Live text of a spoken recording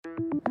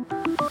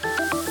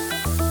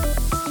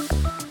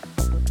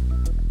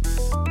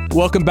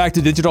Welcome back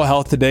to Digital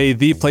Health Today,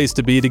 the place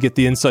to be to get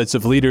the insights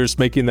of leaders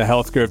making the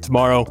healthcare of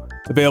tomorrow.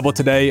 Available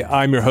today,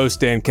 I'm your host,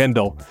 Dan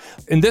Kendall.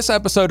 In this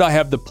episode, I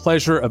have the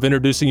pleasure of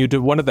introducing you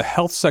to one of the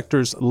health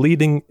sector's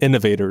leading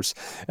innovators,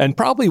 and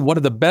probably one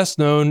of the best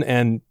known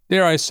and,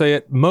 dare I say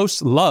it,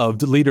 most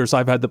loved leaders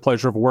I've had the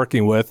pleasure of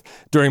working with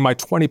during my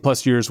 20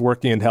 plus years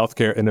working in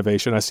healthcare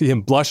innovation. I see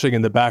him blushing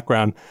in the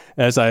background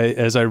as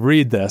I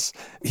read this.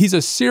 He's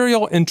a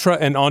serial intra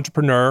and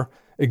entrepreneur,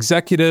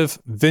 executive,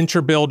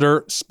 venture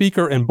builder,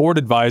 speaker, and board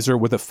advisor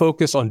with a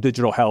focus on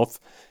digital health.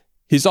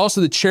 He's also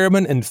the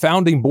chairman and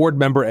founding board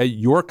member at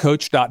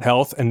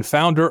YourCoach.Health and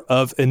founder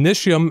of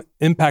Initium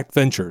Impact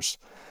Ventures.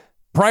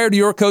 Prior to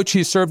YourCoach,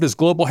 he served as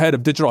global head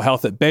of digital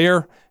health at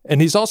Bayer,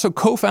 and he's also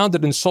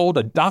co-founded and sold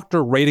a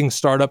doctor rating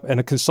startup and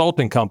a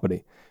consulting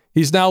company.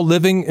 He's now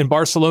living in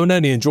Barcelona,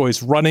 and he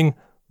enjoys running,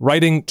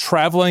 writing,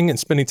 traveling, and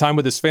spending time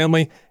with his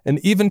family, and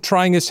even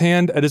trying his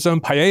hand at his own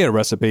paella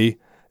recipe.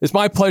 It's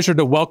my pleasure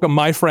to welcome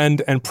my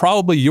friend, and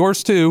probably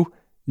yours too,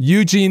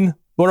 Eugene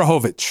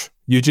Borukhovich.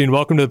 Eugene,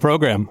 welcome to the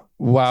program.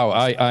 Wow,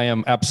 I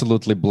am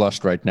absolutely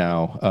blushed right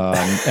now.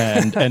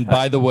 And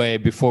by the way,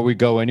 before we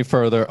go any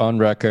further on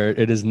record,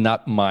 it is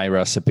not my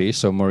recipe.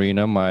 So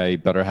Marina, my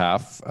better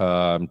half,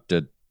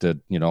 did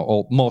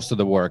most of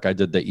the work. I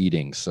did the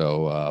eating.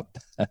 So.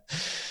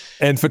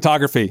 And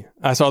photography.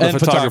 I saw the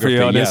photography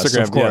on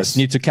Instagram. Of course. Yes.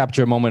 Need to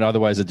capture a moment,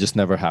 otherwise it just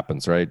never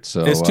happens, right?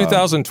 So it's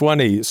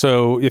 2020.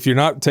 So if you're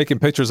not taking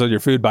pictures of your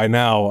food by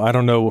now, I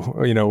don't know,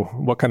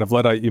 what kind of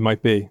Luddite you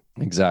might be.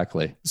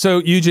 Exactly. So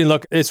Eugene,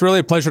 look, it's really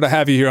a pleasure to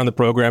have you here on the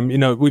program.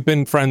 We've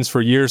been friends for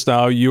years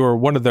now. You are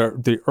one of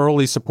the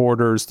early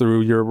supporters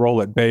through your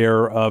role at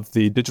Bayer of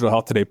the Digital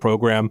Health Today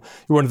program.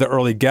 You're one of the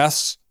early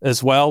guests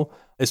as well.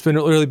 It's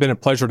really been a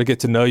pleasure to get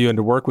to know you and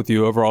to work with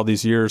you over all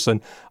these years. And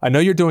I know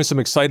you're doing some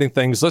exciting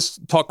things. Let's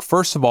talk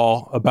first of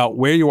all about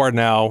where you are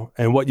now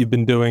and what you've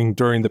been doing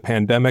during the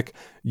pandemic.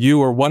 You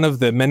were one of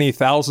the many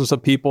thousands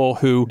of people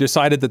who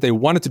decided that they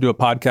wanted to do a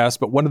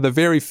podcast, but one of the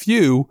very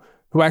few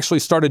who actually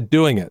started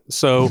doing it.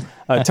 So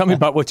tell me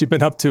about what you've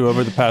been up to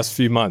over the past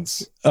few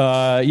months.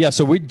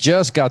 So we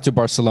just got to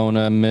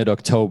Barcelona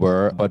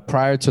mid-October, but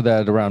prior to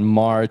that, around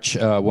March,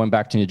 went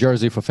back to New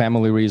Jersey for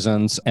family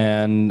reasons.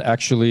 And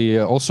actually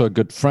also a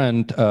good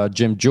friend,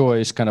 Jim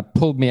Joyce, kind of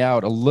pulled me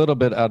out a little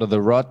bit out of the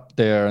rut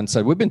there and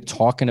said, we've been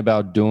talking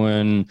about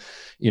doing,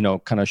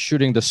 kind of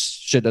shooting the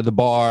shit at the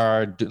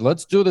bar.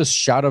 Let's do this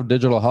Shot of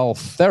Digital Health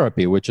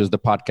Therapy, which is the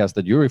podcast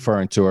that you're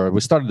referring to. Or we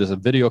started as a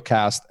video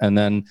cast, and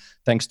then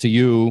thanks to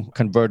you,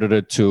 converted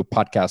it to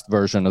podcast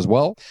version as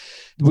well.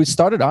 We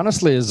started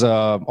honestly as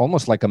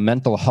almost like a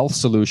mental health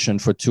solution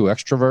for two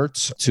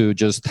extroverts to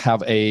just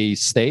have a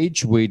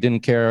stage. We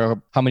didn't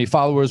care how many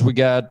followers we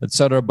get, et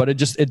cetera, but it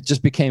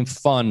just became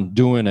fun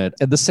doing it.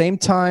 At the same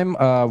time,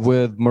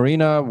 with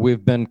Marina,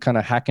 we've been kind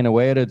of hacking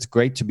away at it. It's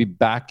great to be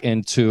back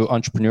into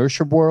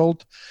entrepreneurship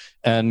world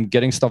and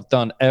getting stuff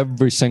done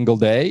every single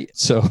day.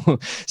 So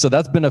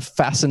that's been a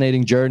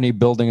fascinating journey,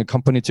 building a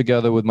company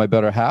together with my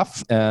better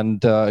half.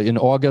 And in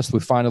August, we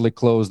finally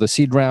closed the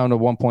seed round of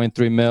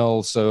 1.3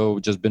 mil. So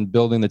just been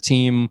building the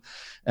team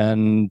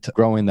and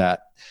growing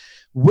that.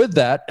 With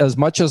that, as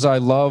much as I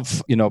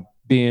love,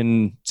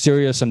 being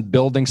serious and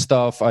building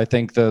stuff, I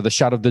think the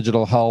Shot of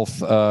Digital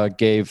Health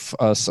gave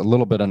us a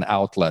little bit an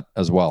outlet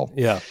as well.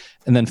 Yeah.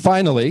 And then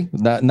finally,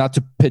 not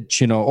to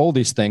pitch, all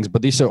these things,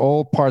 but these are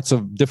all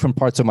different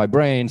parts of my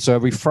brain. So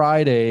every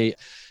Friday,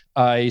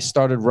 I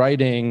started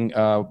writing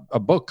a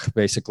book,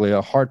 basically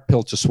a hard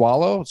pill to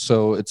swallow.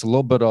 So it's a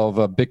little bit of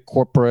a big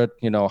corporate,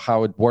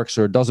 how it works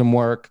or it doesn't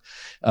work,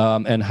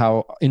 and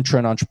how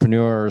intra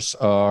entrepreneurs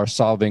are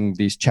solving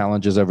these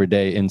challenges every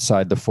day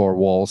inside the four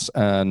walls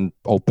and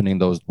opening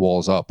those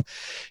walls up.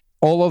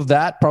 All of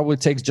that probably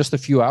takes just a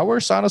few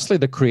hours, honestly,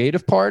 the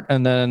creative part.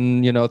 And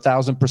then,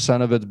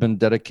 1,000% of it's been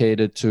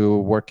dedicated to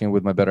working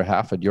with my better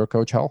half at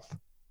YourCoach Health.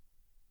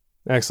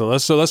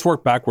 Excellent. So let's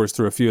work backwards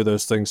through a few of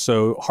those things.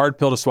 So hard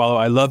pill to swallow.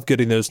 I love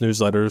getting those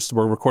newsletters.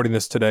 We're recording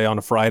this today on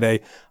a Friday.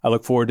 I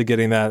look forward to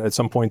getting that at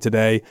some point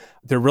today.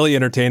 They're really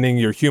entertaining.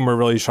 Your humor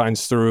really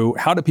shines through.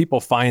 How do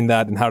people find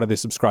that and how do they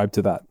subscribe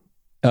to that?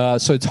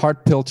 So it's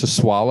Hard Pill to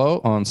Swallow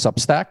on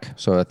Substack.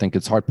 So I think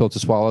it's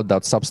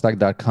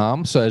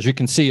hardpilltoswallow.substack.com. So as you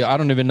can see, I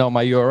don't even know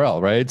my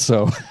URL, right?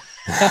 So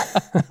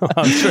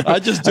I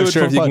just do it for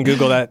fun. If you can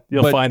Google that,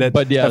 you'll find it.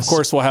 But yes. Of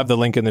course, we'll have the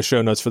link in the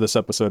show notes for this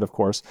episode, of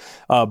course.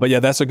 But yeah,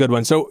 that's a good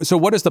one. So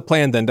what is the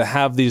plan then to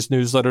have these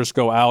newsletters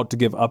go out to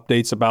give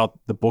updates about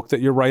the book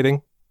that you're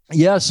writing?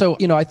 Yeah. So,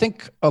 I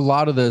think a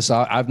lot of this,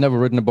 I've never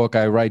written a book.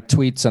 I write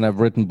tweets and I've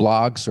written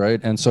blogs,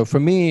 right? And so for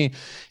me,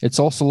 it's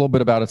also a little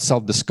bit about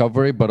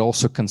self-discovery, but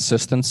also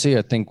consistency.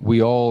 I think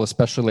we all,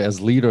 especially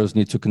as leaders,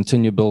 need to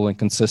continue building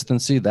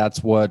consistency.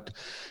 That's what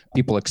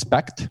people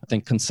expect. I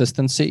think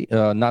consistency,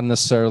 not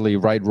necessarily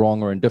right,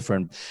 wrong, or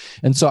indifferent.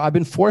 And so I've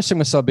been forcing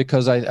myself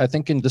because I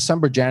think in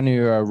December,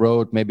 January, I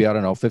wrote maybe,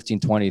 15,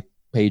 20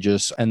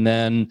 pages. And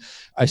then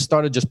I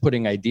started just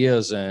putting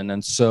ideas in.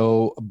 And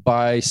so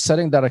by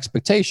setting that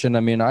expectation,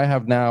 I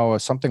have now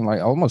something like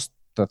almost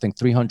I think,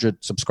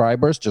 300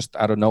 subscribers just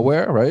out of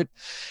nowhere, right?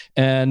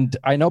 And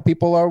I know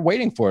people are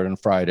waiting for it on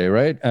Friday,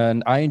 right?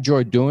 And I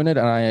enjoy doing it.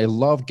 And I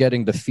love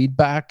getting the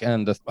feedback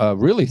and the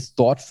really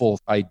thoughtful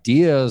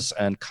ideas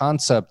and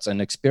concepts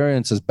and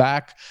experiences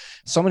back.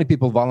 So many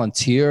people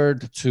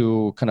volunteered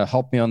to kind of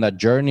help me on that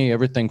journey.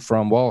 Everything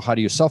from, well, how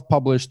do you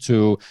self-publish,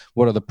 to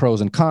what are the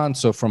pros and cons?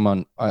 So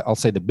from I'll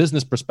say the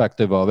business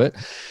perspective of it.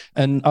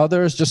 And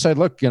others just said,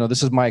 look,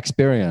 this is my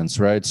experience,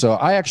 right? So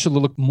I actually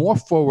look more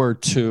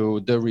forward to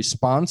the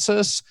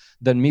responses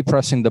than me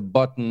pressing the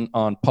button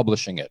on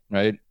publishing it,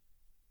 right?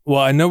 Well,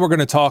 I know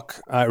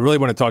I really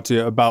want to talk to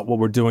you about what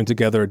we're doing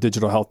together at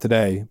Digital Health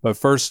Today. But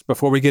first,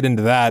 before we get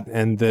into that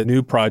and the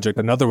new project,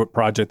 another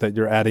project that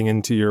you're adding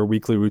into your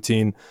weekly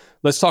routine,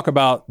 let's talk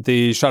about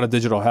the Shot of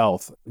Digital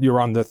Health.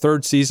 You're on the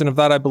 3rd season of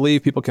that, I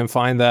believe. People can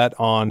find that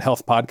on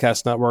Health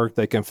Podcast Network.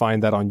 They can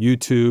find that on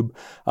YouTube.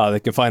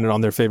 They can find it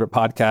on their favorite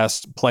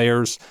podcast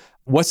players.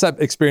 What's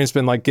that experience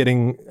been like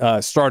getting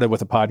started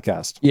with a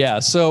podcast? Yeah.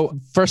 So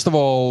first of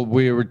all,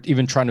 we were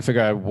even trying to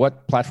figure out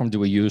what platform do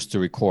we use to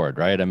record,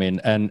 right? I mean,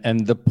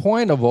 and the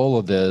point of all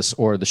of this,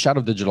 or the Shot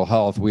of Digital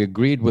Health, we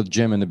agreed with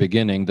Jim in the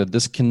beginning that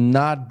this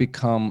cannot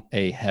become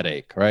a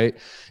headache, right?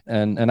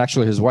 And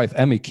actually his wife,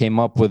 Emmy, came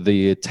up with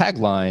the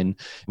tagline,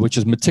 which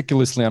is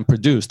meticulously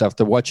unproduced,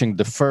 after watching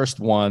the first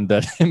one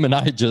that him and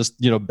I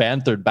just,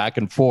 bantered back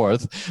and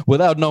forth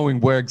without knowing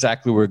where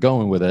exactly we're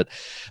going with it.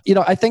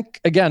 I think,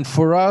 again,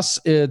 for us,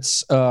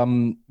 it's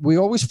we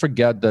always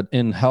forget that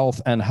in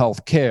health and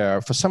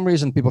healthcare, for some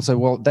reason, people say,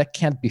 well, that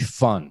can't be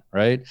fun,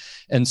 right?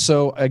 And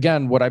so,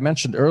 again, what I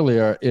mentioned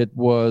earlier, it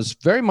was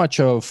very much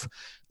of,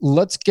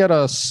 let's get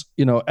us,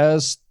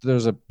 as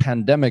there's a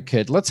pandemic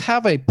hit, let's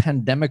have a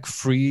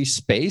pandemic-free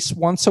space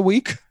once a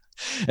week.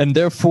 And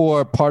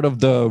therefore, part of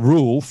the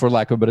rule, for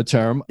lack of a better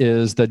term,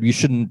 is that you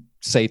shouldn't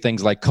say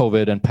things like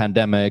COVID and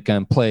pandemic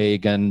and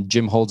plague, and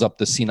Jim holds up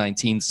the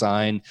C19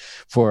 sign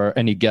for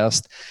any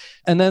guest.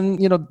 And then,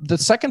 the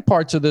second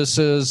part to this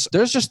is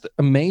there's just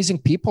amazing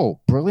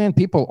people, brilliant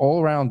people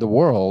all around the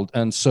world.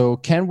 And so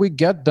can we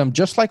get them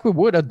just like we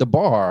would at the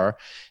bar?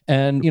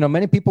 And,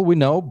 many people we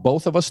know,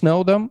 both of us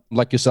know them,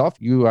 like yourself.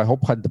 You, I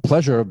hope, had the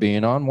pleasure of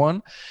being on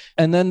one.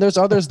 And then there's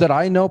others that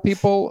I know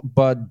people,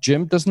 but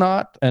Jim does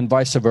not, and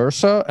vice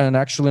versa. And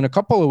actually, in a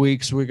couple of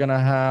weeks, we're going to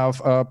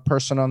have a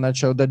person on that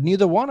show that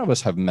neither one of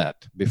us have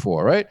met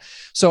before, right?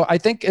 So I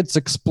think it's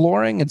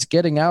exploring, it's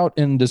getting out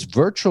in this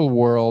virtual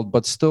world,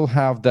 but still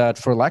have that,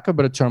 for lack of a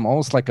better term,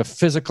 almost like a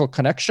physical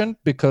connection,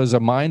 because our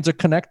minds are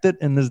connected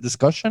in this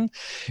discussion.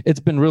 It's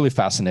been really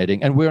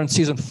fascinating. And we're in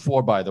season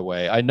 4, by the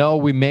way. I know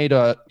we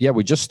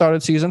we just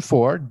started season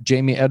 4.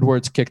 Jamie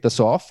Edwards kicked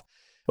us off.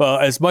 Well,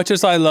 as much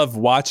as I love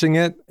watching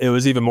it, it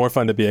was even more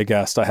fun to be a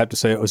guest. I have to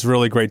say, it was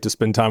really great to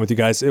spend time with you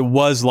guys. It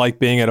was like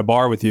being at a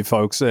bar with you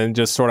folks and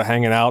just sort of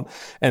hanging out.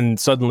 And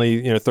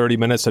suddenly, 30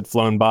 minutes had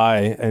flown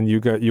by, and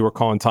you were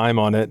calling time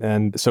on it.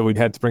 And so we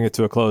had to bring it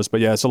to a close.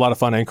 But yeah, it's a lot of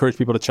fun. I encourage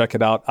people to check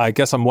it out. I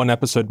guess I'm one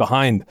episode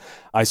behind.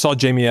 I saw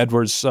Jamie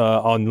Edwards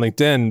on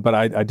LinkedIn, but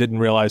I didn't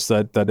realize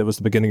that it was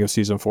the beginning of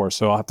season 4.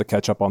 So I'll have to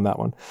catch up on that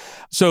one.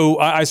 So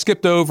I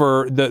skipped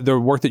over the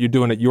work that you're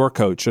doing at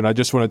YourCoach, and I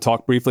just want to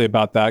talk briefly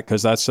about that,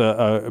 because that's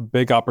a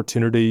big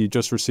opportunity. You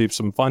just received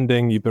some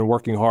funding. You've been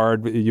working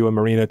hard, you and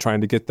Marina,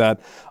 trying to get that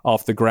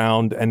off the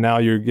ground, and now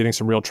you're getting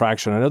some real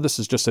traction. I know this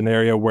is just an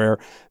area where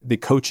the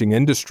coaching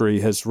industry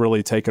has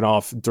really taken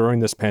off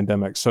during this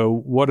pandemic. So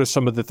what are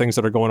some of the things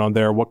that are going on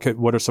there?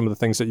 What are some of the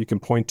things that you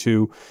can point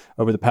to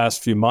over the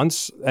past few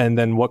months? And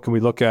then what can we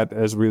look at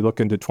as we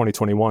look into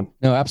 2021?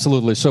 No,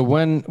 absolutely. So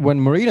when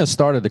Marina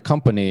started the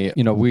company,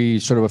 we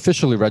sort of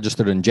officially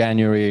registered in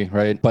January,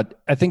 right? But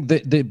I think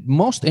the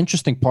most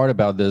interesting part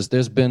about this,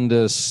 there's been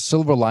this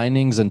silver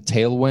linings and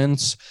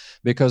tailwinds,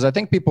 because I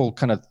think people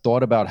kind of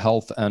thought about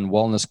health and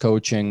wellness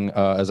coaching,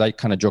 as I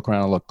kind of joke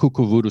around, like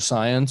cuckoo voodoo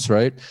science,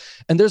 right?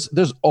 And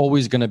there's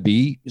always going to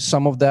be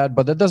some of that,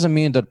 but that doesn't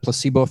mean that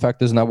placebo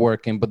effect is not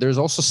working. But there's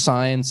also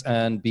science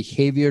and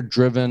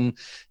behavior-driven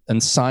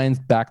and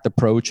science-backed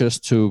approaches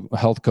to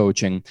health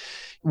coaching.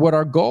 What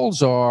our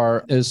goals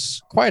are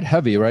is quite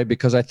heavy, right?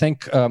 Because I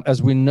think,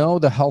 as we know,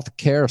 the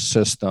healthcare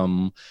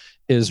system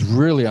is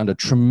really under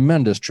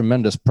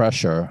tremendous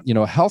pressure.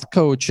 Health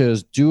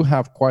coaches do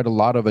have quite a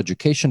lot of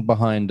education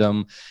behind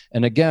them.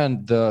 And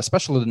again,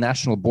 especially the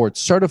national board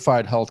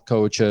certified health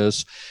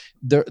coaches,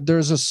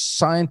 there's a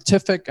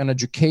scientific and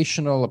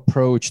educational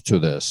approach to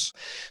this.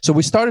 So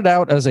we started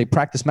out as a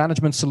practice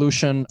management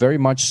solution, very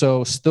much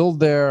so, still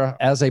there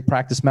as a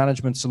practice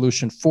management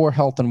solution for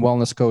health and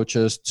wellness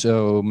coaches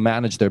to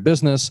manage their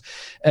business.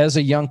 As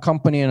a young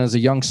company and as a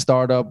young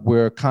startup,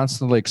 we're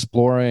constantly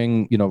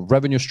exploring,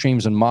 revenue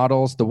streams and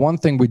models. The one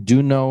thing we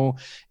do know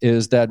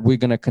is that we're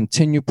going to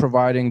continue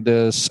providing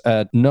this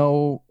at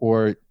no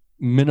or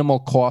minimal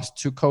cost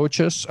to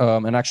coaches.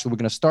 And actually, we're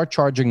going to start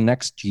charging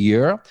next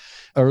year.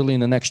 early in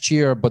the next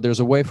year, but there's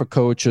a way for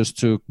coaches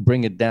to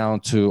bring it down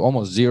to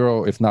almost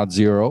zero, if not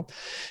zero.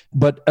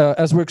 But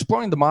as we're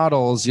exploring the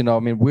models,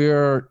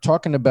 we're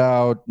talking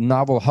about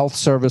novel health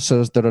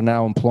services that are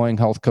now employing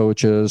health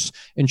coaches,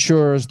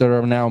 insurers that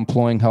are now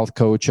employing health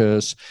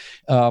coaches,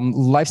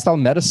 lifestyle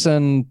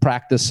medicine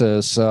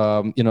practices,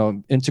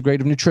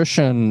 integrative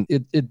nutrition.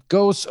 It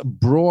goes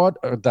broad,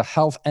 the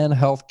health and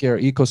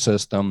healthcare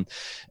ecosystem.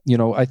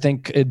 I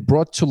think it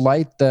brought to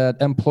light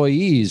that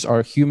employees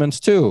are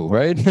humans too,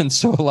 right? And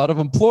so a lot of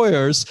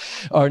employers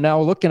are now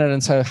looking at it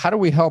and say, how do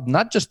we help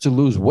not just to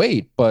lose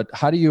weight, but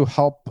how do you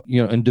help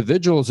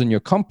individuals in your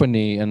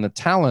company and the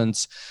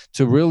talents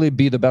to really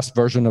be the best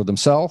version of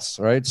themselves,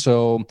 right?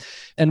 So,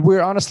 and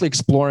we're honestly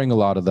exploring a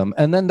lot of them.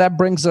 And then that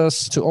brings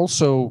us to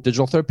also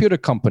digital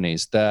therapeutic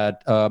companies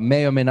that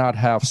may or may not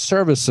have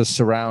services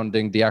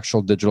surrounding the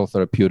actual digital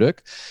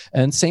therapeutic.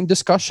 And same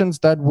discussions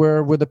that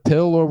were with a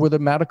pill or with a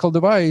medical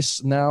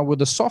device, now with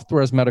the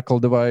software as medical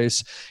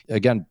device.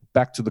 Again,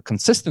 back to the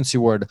consistency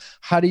word.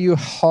 How do you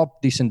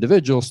help these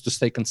individuals to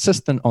stay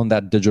consistent on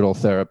that digital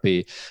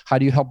therapy? How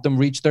do you help them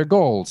reach their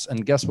goals?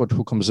 And guess what?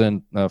 Who comes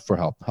in for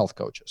help? Health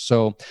coaches.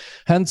 So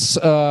hence,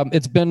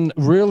 it's been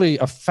really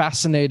a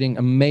fascinating,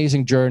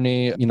 amazing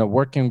journey,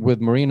 working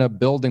with Marina,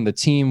 building the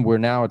team. We're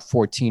now at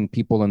 14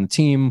 people in the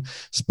team,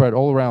 spread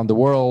all around the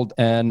world.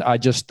 And I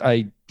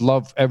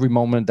love every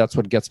moment. That's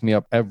what gets me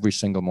up every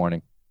single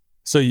morning.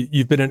 So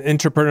you've been an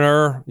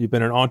entrepreneur,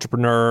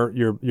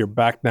 you're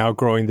back now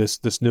growing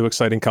this new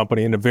exciting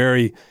company in a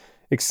very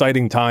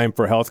exciting time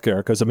for healthcare.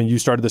 Because you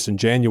started this in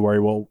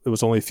January. Well, it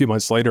was only a few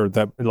months later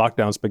that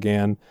lockdowns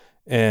began.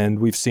 And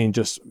we've seen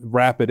just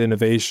rapid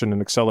innovation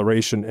and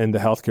acceleration in the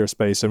healthcare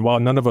space. And while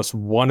none of us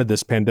wanted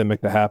this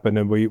pandemic to happen,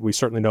 and we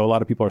certainly know a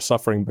lot of people are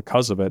suffering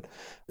because of it,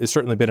 it's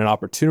certainly been an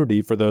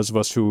opportunity for those of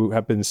us who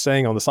have been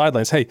saying on the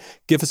sidelines, hey,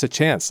 give us a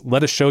chance.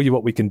 Let us show you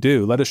what we can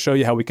do. Let us show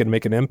you how we can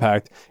make an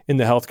impact in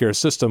the healthcare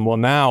system. Well,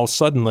 now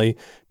suddenly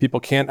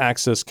people can't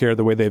access care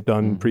the way they've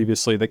done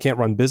previously. They can't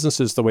run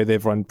businesses the way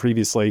they've run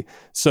previously.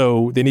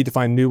 So they need to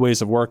find new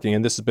ways of working.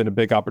 And this has been a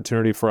big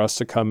opportunity for us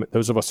to come,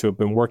 those of us who have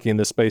been working in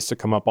this space, to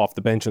come up off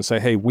the bench and say,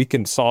 hey, we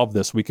can solve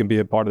this. We can be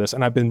a part of this.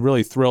 And I've been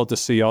really thrilled to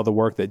see all the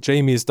work that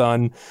Jamie's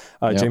done.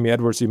 Jamie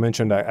Edwards, you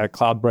mentioned at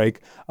Cloudbreak.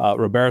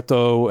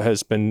 Roberto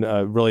has been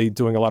really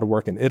doing a lot of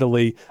work in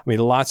Italy.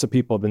 Lots of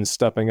people have been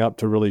stepping up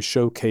to really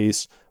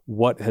showcase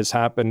what has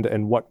happened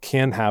and what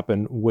can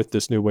happen with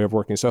this new way of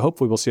working. So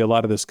hopefully we'll see a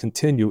lot of this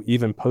continue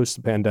even post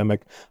the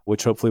pandemic,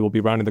 which hopefully we'll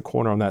be rounding the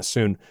corner on that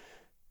soon.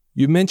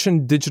 You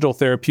mentioned digital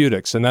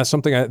therapeutics, and that's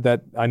something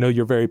that I know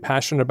you're very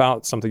passionate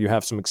about, something you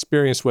have some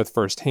experience with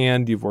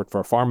firsthand. You've worked for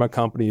a pharma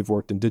company, you've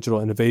worked in digital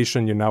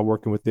innovation, you're now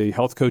working with the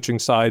health coaching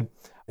side,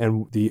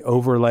 and the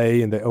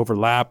overlay and the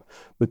overlap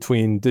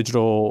between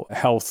digital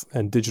health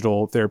and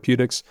digital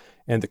therapeutics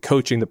and the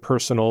coaching, the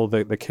personal,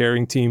 the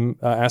caring team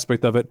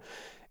aspect of it.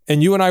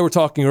 And you and I were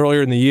talking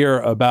earlier in the year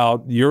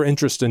about your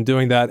interest in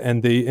doing that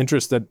and the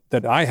interest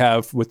that I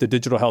have with the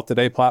Digital Health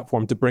Today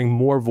platform to bring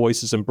more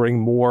voices and bring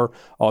more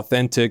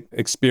authentic,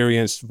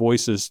 experienced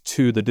voices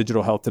to the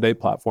Digital Health Today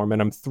platform.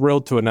 And I'm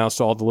thrilled to announce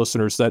to all the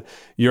listeners that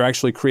you're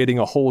actually creating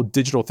a whole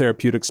digital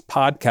therapeutics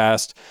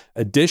podcast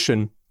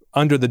edition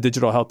under the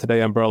Digital Health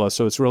Today umbrella.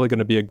 So it's really going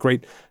to be a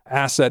great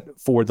asset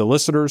for the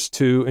listeners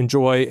to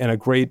enjoy and a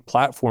great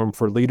platform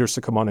for leaders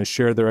to come on and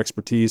share their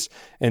expertise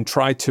and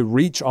try to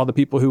reach all the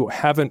people who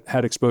haven't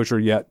had exposure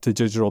yet to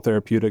digital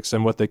therapeutics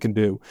and what they can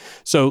do.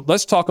 So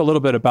let's talk a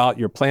little bit about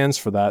your plans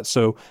for that.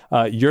 So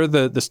you're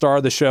the star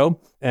of the show,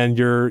 and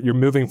you're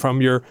moving from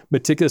your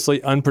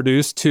meticulously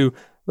unproduced to,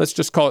 let's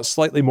just call it,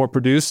 slightly more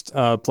produced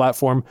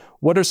platform.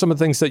 What are some of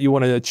the things that you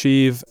want to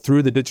achieve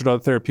through the Digital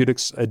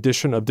Therapeutics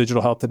edition of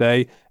Digital Health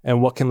Today,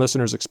 and what can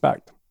listeners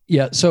expect?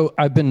 Yeah, so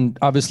I've been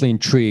obviously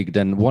intrigued.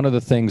 And one of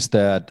the things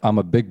that I'm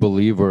a big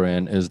believer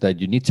in is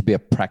that you need to be a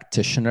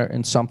practitioner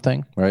in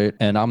something, right?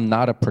 And I'm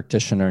not a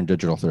practitioner in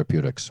digital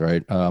therapeutics,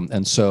 right?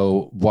 And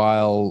so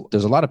while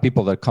there's a lot of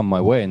people that come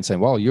my way and say,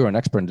 well, you're an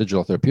expert in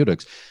digital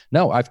therapeutics.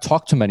 No, I've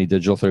talked to many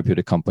digital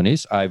therapeutic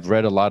companies. I've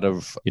read a lot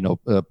of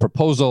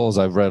proposals.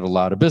 I've read a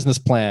lot of business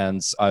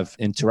plans. I've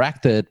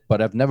interacted,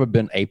 but I've never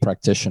been a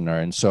practitioner.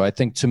 And so I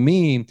think, to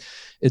me,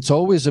 it's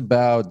always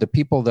about the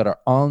people that are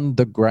on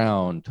the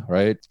ground,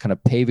 right? Kind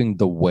of paving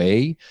the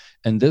way.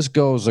 And this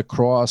goes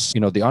across,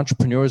 the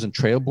entrepreneurs and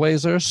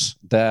trailblazers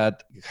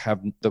that have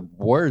the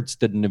words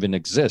didn't even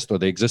exist, or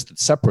they existed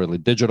separately,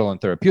 digital and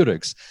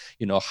therapeutics.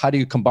 How do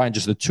you combine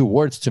just the two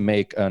words to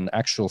make an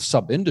actual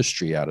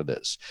sub-industry out of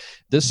this?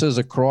 This is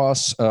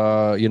across,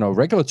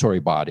 regulatory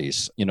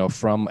bodies,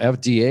 from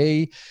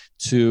FDA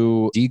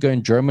to DIGA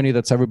in Germany,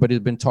 that's everybody's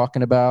been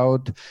talking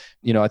about.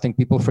 I think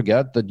people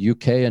forget that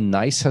UK and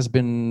NICE has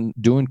been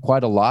doing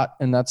quite a lot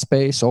in that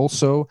space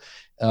also.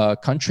 A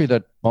country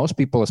that most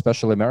people,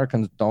 especially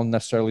Americans, don't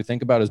necessarily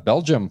think about is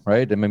Belgium,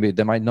 right? And maybe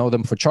they might know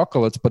them for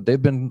chocolates, but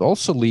they've been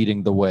also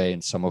leading the way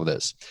in some of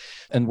this.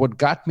 And what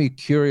got me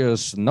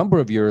curious a number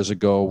of years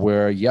ago,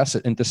 where, yes,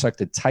 it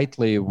intersected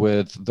tightly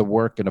with the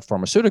work in a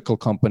pharmaceutical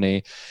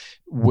company,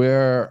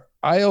 where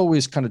I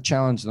always kind of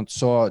challenged and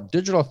saw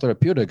digital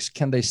therapeutics,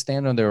 can they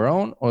stand on their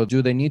own, or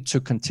do they need to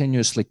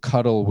continuously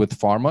cuddle with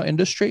pharma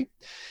industry?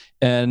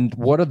 And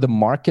what are the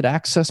market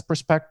access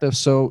perspectives?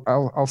 So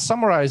I'll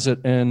summarize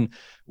it in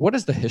what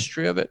is the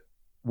history of it?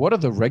 What are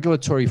the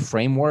regulatory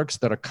frameworks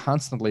that are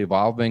constantly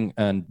evolving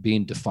and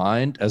being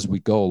defined as we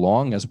go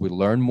along, as we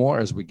learn more,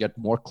 as we get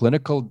more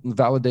clinical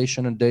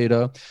validation and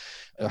data?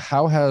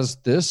 How has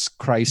this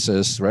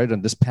crisis, right,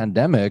 and this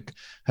pandemic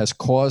has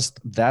caused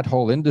that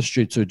whole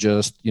industry to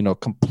just,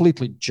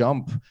 completely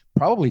jump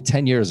probably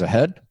 10 years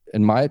ahead,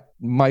 in my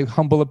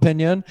humble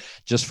opinion,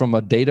 just from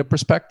a data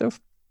perspective?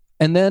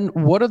 And then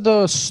what are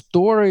the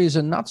stories,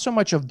 and not so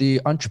much of the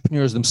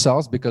entrepreneurs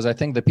themselves, because I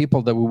think the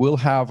people that we will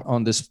have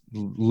on this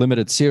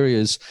limited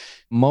series,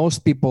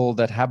 most people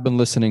that have been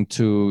listening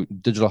to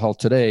Digital Health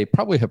Today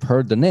probably have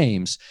heard the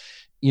names.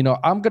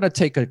 I'm going to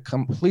take a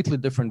completely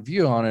different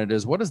view on it,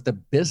 is what is the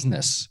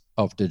business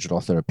of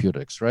digital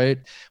therapeutics, right?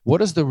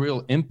 What is the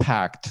real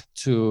impact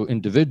to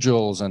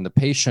individuals and the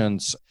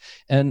patients?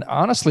 And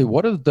honestly,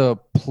 what is the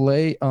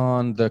play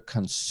on the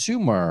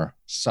consumer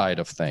side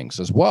of things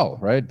as well,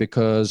 right?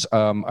 Because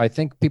I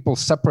think people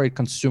separate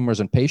consumers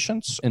and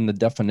patients in the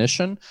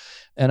definition.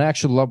 And I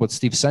actually love what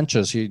Steve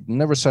Sanchez, he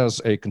never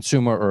says a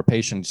consumer or a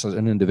patient, he says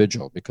an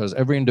individual, because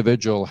every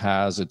individual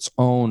has its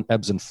own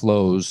ebbs and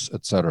flows,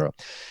 et cetera.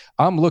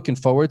 I'm looking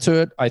forward to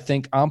it. I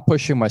think I'm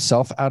pushing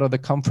myself out of the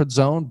comfort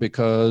zone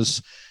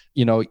because,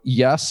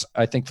 yes,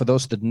 I think for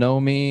those that know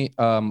me,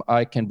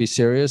 I can be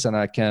serious and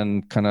I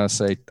can kind of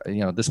say,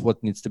 this is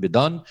what needs to be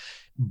done.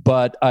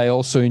 But I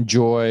also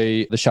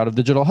enjoy the shout of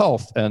digital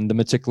health and the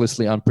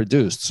meticulously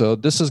unproduced. So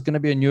this is going to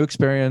be a new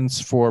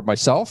experience for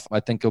myself. I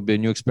think it'll be a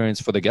new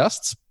experience for the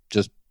guests,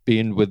 just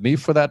being with me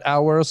for that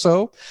hour or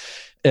so.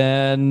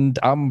 And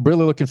I'm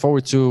really looking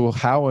forward to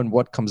how and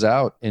what comes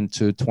out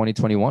into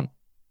 2021.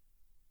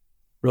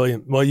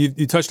 Brilliant. Well,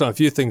 you touched on a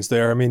few things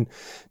there. I mean,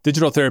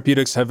 digital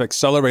therapeutics have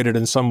accelerated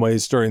in some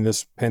ways during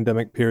this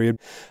pandemic period.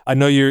 I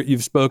know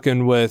you've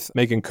spoken with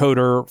Megan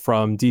Coder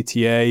from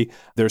DTA.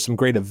 There's some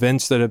great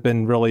events that have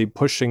been really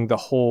pushing the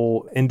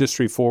whole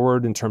industry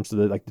forward in terms of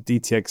the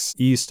DTX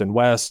East and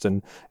West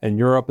and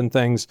Europe and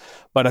things.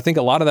 But I think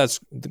a lot of that's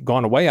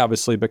gone away,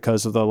 obviously,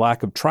 because of the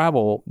lack of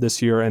travel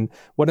this year. And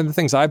one of the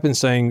things I've been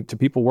saying to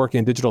people working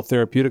in digital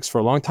therapeutics for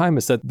a long time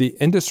is that the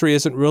industry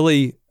isn't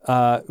really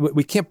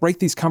we can't break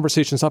these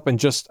conversations up and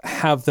just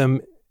have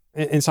them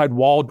inside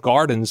walled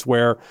gardens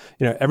where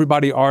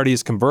everybody already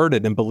is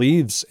converted and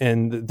believes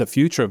in the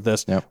future of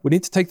this. Yep. We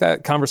need to take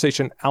that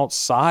conversation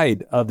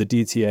outside of the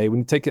DTA. We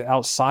need to take it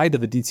outside of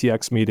the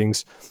DTX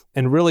meetings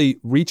and really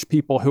reach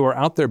people who are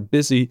out there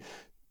busy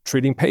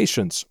treating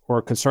patients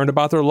or concerned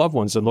about their loved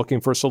ones and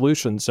looking for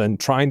solutions and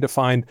trying to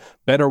find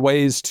better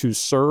ways to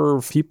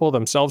serve people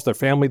themselves, their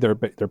family, their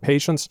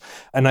patients.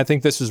 And I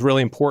think this is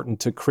really important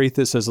to create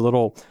this as a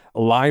little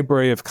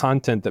library of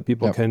content that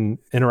people can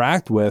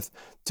interact with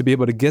to be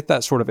able to get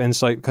that sort of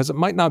insight, because it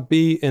might not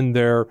be in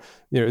their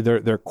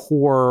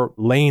core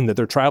lane that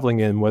they're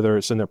traveling in, whether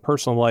it's in their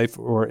personal life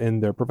or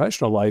in their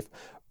professional life.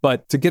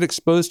 But to get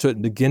exposed to it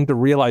and begin to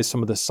realize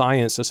some of the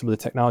science and some of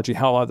the technology,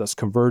 how a lot of that's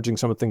converging,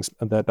 some of the things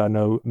that I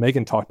know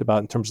Megan talked about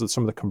in terms of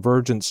some of the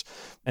convergence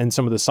and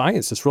some of the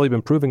science that's really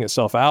been proving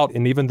itself out,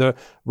 and even the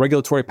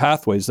regulatory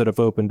pathways that have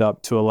opened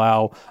up to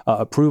allow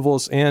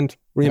approvals and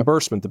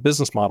reimbursement, the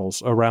business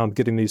models around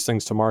getting these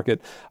things to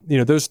market.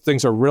 Those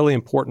things are really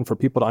important for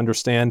people to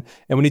understand,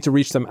 and we need to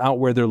reach them out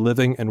where they're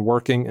living and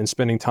working and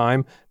spending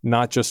time,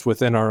 not just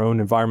within our own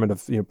environment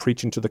of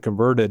preaching to the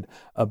converted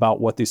about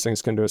what these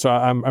things can do. So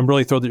I'm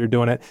really thrilled that you're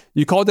doing it.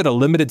 You called it a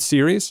limited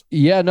series?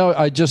 Yeah, no,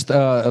 I just,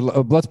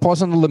 let's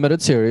pause on the limited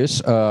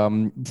series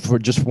for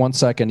just 1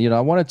 second.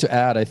 I wanted to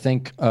add, I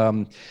think,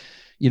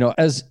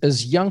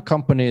 as young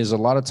companies, a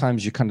lot of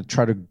times you kind of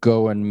try to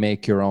go and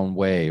make your own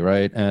way,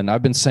 right? And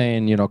I've been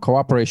saying,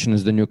 cooperation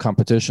is the new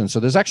competition. So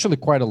there's actually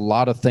quite a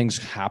lot of things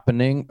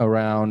happening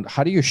around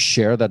how do you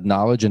share that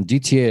knowledge, and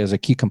DTA is a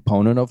key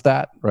component of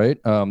that, right?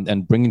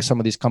 And bringing some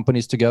of these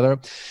companies together.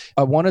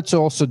 I wanted to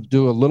also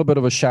do a little bit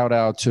of a shout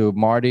out to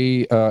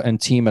Marty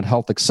and team at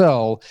Health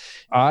Excel.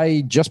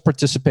 I just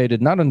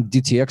participated not in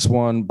DTX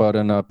one, but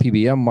in a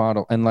PBM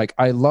model. And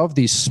I love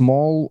these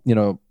small,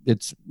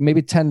 it's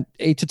maybe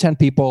 8 to 10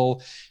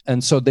 people.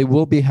 And so they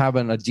will be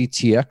having a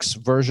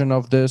DTX version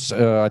of this,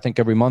 I think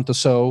every month or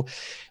so.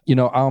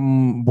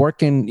 I'm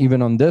working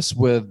even on this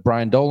with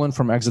Brian Dolan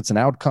from Exits and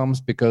Outcomes,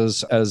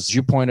 because as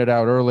you pointed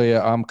out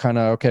earlier, I'm kind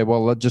of, okay,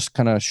 well, let's just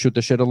kind of shoot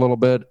the shit a little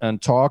bit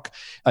and talk.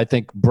 I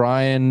think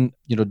Brian,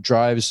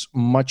 drives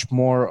much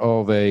more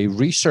of a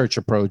research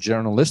approach,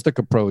 journalistic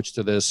approach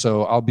to this.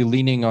 So I'll be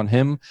leaning on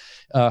him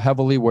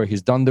heavily where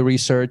he's done the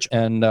research.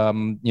 And, a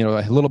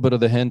little bit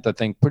of the hint, I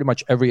think pretty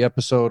much every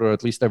episode, or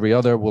at least every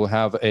other, will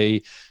have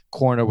a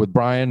corner with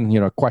Brian,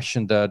 a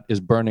question that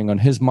is burning on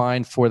his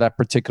mind for that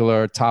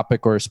particular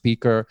topic or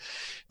speaker.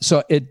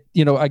 So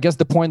I guess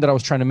the point that I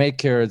was trying to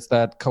make here is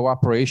that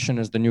cooperation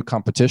is the new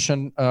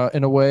competition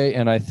in a way.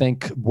 And I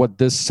think what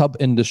this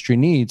sub-industry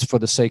needs for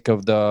the sake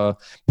of the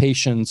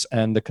patients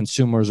and the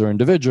consumers or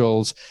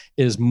individuals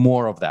is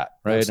more of that,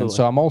 right? Absolutely. And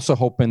so I'm also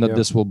hoping that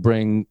this will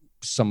bring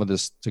some of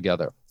this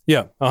together.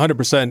 Yeah,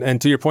 100%.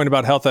 And to your point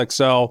about Health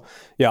Excel,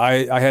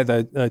 I had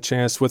a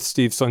chance with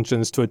Steve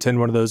Sunchins to attend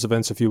one of those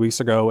events a few weeks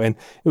ago, and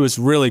it was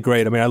really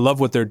great. I mean, I love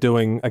what they're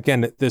doing.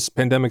 Again, this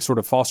pandemic sort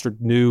of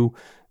fostered new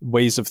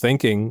ways of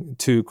thinking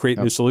to create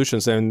new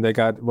solutions. And they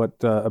got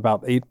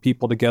about 8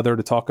 people together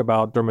to talk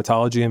about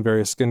dermatology and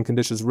various skin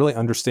conditions, really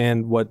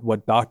understand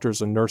what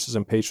doctors and nurses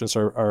and patients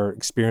are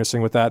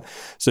experiencing with that.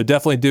 So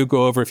definitely do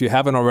go over, if you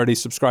haven't already,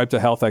 subscribe to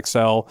Health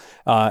Excel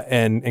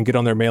and get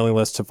on their mailing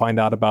list to find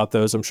out about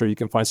those. I'm sure you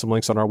can find some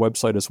links on our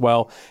website as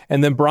well.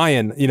 And then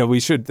Brian,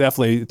 we should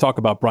definitely talk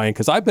about Brian,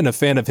 because I've been a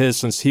fan of his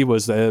since he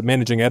was the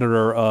managing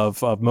editor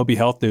of Moby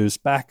Health News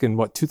back in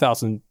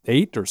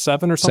 2008 or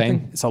 7 or something.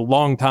 Same. It's a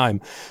long time.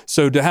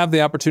 So to have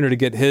the opportunity to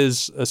get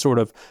his sort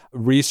of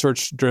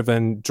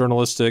research-driven,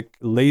 journalistic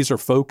laser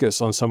focus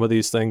on some of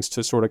these things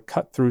to sort of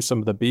cut through some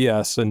of the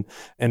BS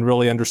and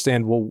really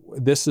understand, well,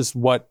 this is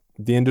what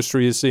the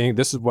industry is seeing,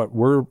 this is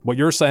what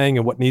you're saying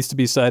and what needs to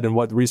be said and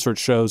what research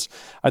shows.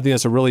 I think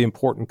that's a really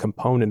important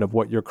component of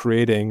what you're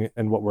creating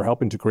and what we're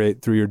helping to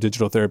create through your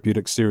digital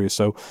therapeutics series.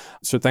 So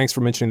thanks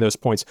for mentioning those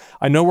points.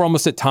 I know we're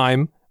almost at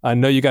time. I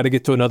know you got to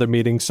get to another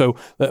meeting. So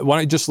why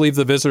don't you just leave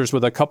the visitors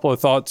with a couple of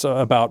thoughts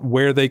about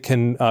where they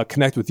can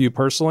connect with you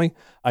personally?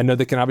 I know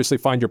they can obviously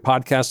find your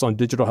podcast on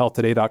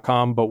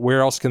digitalhealthtoday.com, but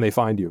where else can they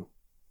find you?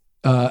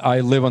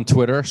 I live on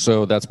Twitter,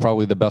 so that's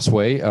probably the best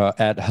way,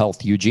 at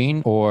Health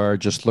Eugene, or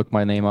just look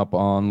my name up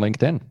on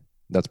LinkedIn.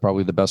 That's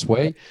probably the best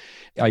way.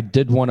 I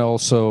did want to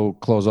also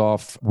close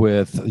off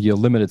with your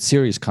limited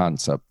series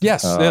concept.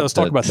 Yes, let's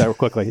talk about that real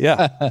quickly.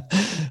 Yeah.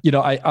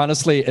 I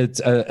honestly, it's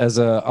as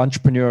an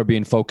entrepreneur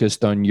being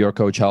focused on Your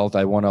Coach Health,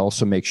 I want to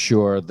also make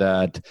sure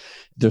that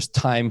there's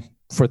time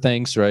for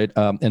things, right?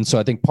 And so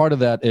I think part of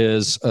that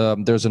is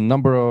there's a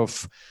number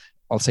of,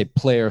 I'll say,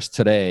 players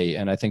today.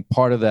 And I think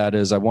part of that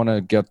is I want to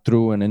get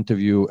through and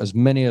interview as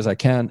many as I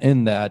can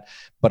in that,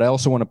 but I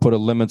also want to put a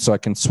limit so I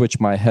can switch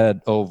my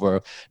head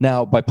over.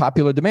 Now, by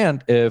popular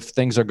demand, if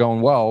things are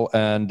going well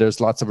and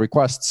there's lots of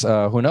requests,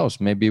 who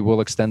knows, maybe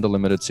we'll extend the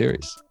limited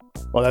series.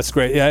 Well, that's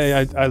great.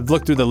 Yeah, I've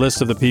looked through the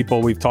list of the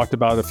people. We've talked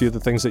about a few of the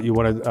things that you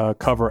want to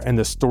cover and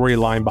the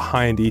storyline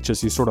behind each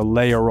as you sort of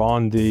layer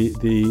on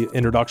the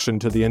introduction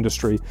to the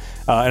industry.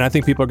 And I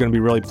think people are going to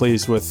be really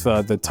pleased with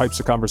the types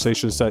of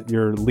conversations that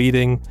you're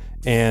leading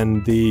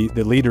and the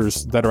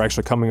leaders that are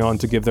actually coming on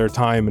to give their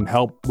time and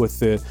help with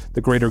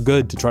the greater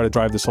good to try to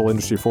drive this whole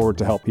industry forward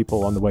to help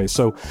people on the way.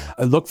 So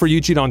look for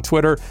Eugene on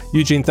Twitter.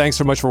 Eugene, thanks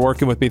so much for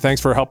working with me.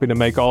 Thanks for helping to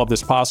make all of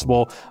this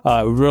possible.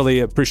 We really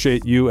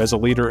appreciate you as a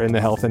leader in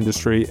the health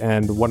industry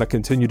and want to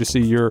continue to see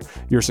your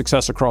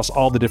success across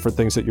all the different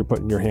things that you're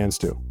putting your hands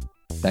to.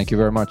 Thank you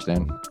very much,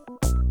 Dan.